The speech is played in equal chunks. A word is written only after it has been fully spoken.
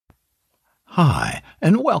Hi,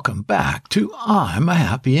 and welcome back to I'm a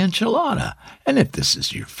Happy Enchilada. And if this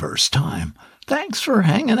is your first time, thanks for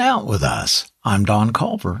hanging out with us. I'm Don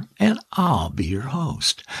Culver, and I'll be your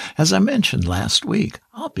host. As I mentioned last week,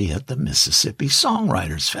 I'll be at the Mississippi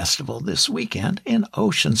Songwriters Festival this weekend in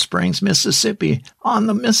Ocean Springs, Mississippi, on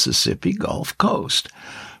the Mississippi Gulf Coast.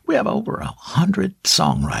 We have over 100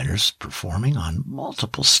 songwriters performing on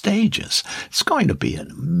multiple stages. It's going to be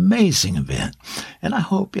an amazing event, and I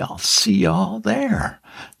hope y'all see y'all there.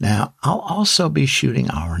 Now, I'll also be shooting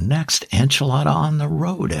our next Enchilada on the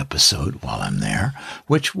Road episode while I'm there,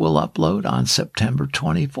 which we'll upload on September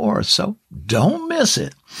 24th, so don't miss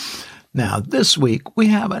it. Now, this week, we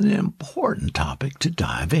have an important topic to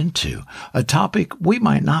dive into, a topic we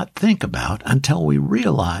might not think about until we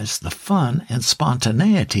realize the fun and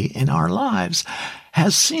spontaneity in our lives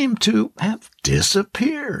has seemed to have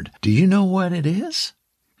disappeared. Do you know what it is?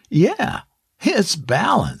 Yeah, it's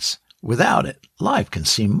balance. Without it, life can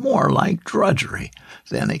seem more like drudgery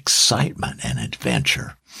than excitement and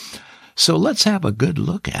adventure. So let's have a good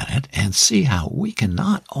look at it and see how we can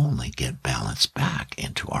not only get balance back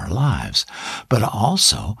into our lives, but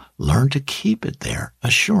also learn to keep it there,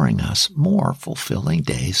 assuring us more fulfilling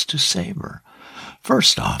days to savor.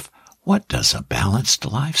 First off, what does a balanced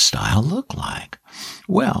lifestyle look like?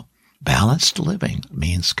 Well, balanced living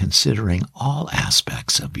means considering all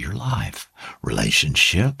aspects of your life,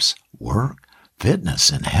 relationships, work, fitness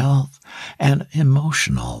and health, and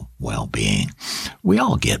emotional well-being. We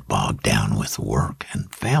all get bogged down with work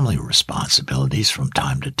and family responsibilities from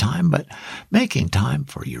time to time, but making time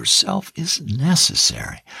for yourself is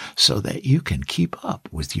necessary so that you can keep up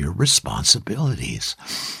with your responsibilities.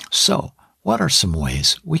 So, what are some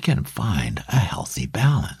ways we can find a healthy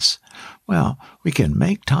balance? Well, we can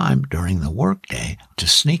make time during the workday to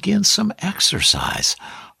sneak in some exercise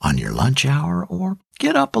on your lunch hour, or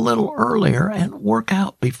get up a little earlier and work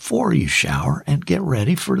out before you shower and get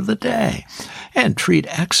ready for the day. And treat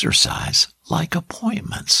exercise like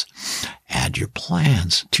appointments. Add your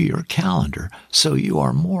plans to your calendar so you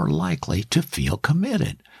are more likely to feel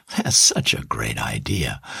committed. That's such a great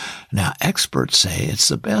idea. Now, experts say it's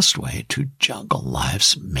the best way to juggle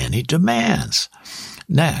life's many demands.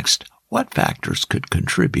 Next, what factors could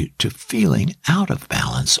contribute to feeling out of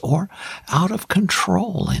balance or out of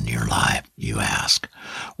control in your life, you ask?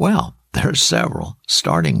 Well, there's several,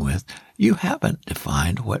 starting with you haven't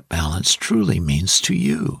defined what balance truly means to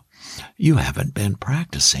you. You haven't been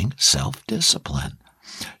practicing self-discipline.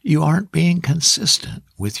 You aren't being consistent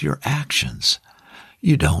with your actions.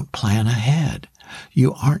 You don't plan ahead.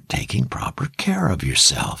 You aren't taking proper care of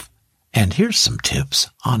yourself. And here's some tips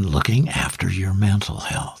on looking after your mental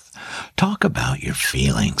health. Talk about your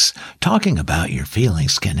feelings. Talking about your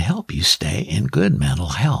feelings can help you stay in good mental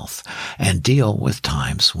health and deal with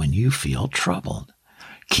times when you feel troubled.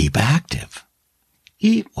 Keep active.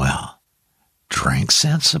 Eat well. Drink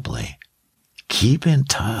sensibly. Keep in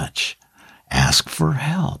touch. Ask for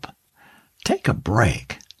help. Take a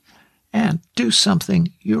break. And do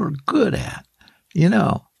something you're good at. You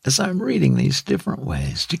know, as I'm reading these different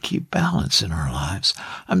ways to keep balance in our lives,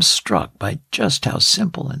 I'm struck by just how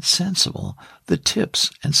simple and sensible the tips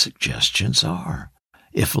and suggestions are.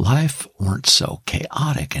 If life weren't so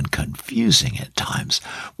chaotic and confusing at times,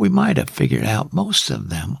 we might have figured out most of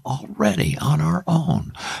them already on our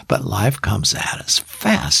own. But life comes at us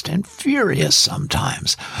fast and furious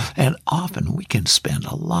sometimes, and often we can spend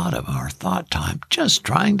a lot of our thought time just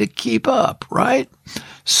trying to keep up, right?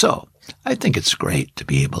 So, I think it's great to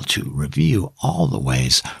be able to review all the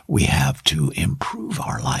ways we have to improve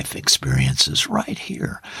our life experiences right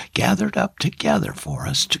here, gathered up together for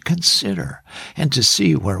us to consider and to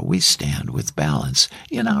see where we stand with balance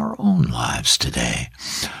in our own lives today.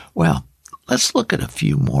 Well, let's look at a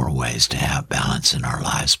few more ways to have balance in our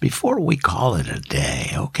lives before we call it a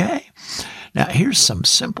day, okay? Now, here's some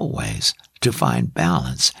simple ways to find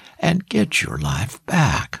balance and get your life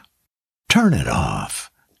back. Turn it off.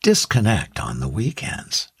 Disconnect on the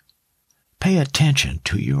weekends. Pay attention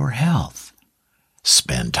to your health.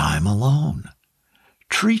 Spend time alone.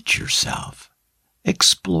 Treat yourself.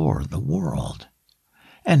 Explore the world.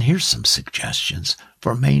 And here's some suggestions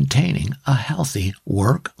for maintaining a healthy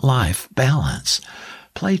work-life balance.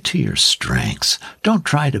 Play to your strengths. Don't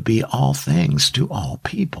try to be all things to all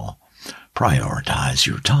people. Prioritize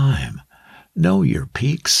your time. Know your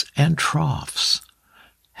peaks and troughs.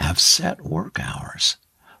 Have set work hours.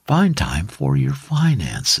 Find time for your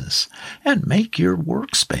finances and make your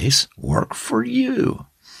workspace work for you.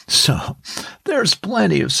 So, there's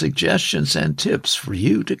plenty of suggestions and tips for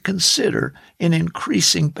you to consider in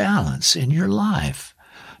increasing balance in your life.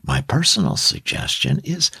 My personal suggestion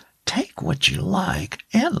is take what you like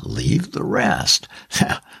and leave the rest.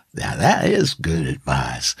 Now, that is good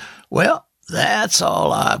advice. Well, that's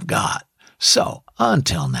all I've got. So,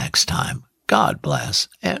 until next time, God bless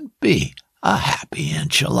and be a happy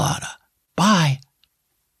enchilada. Bye.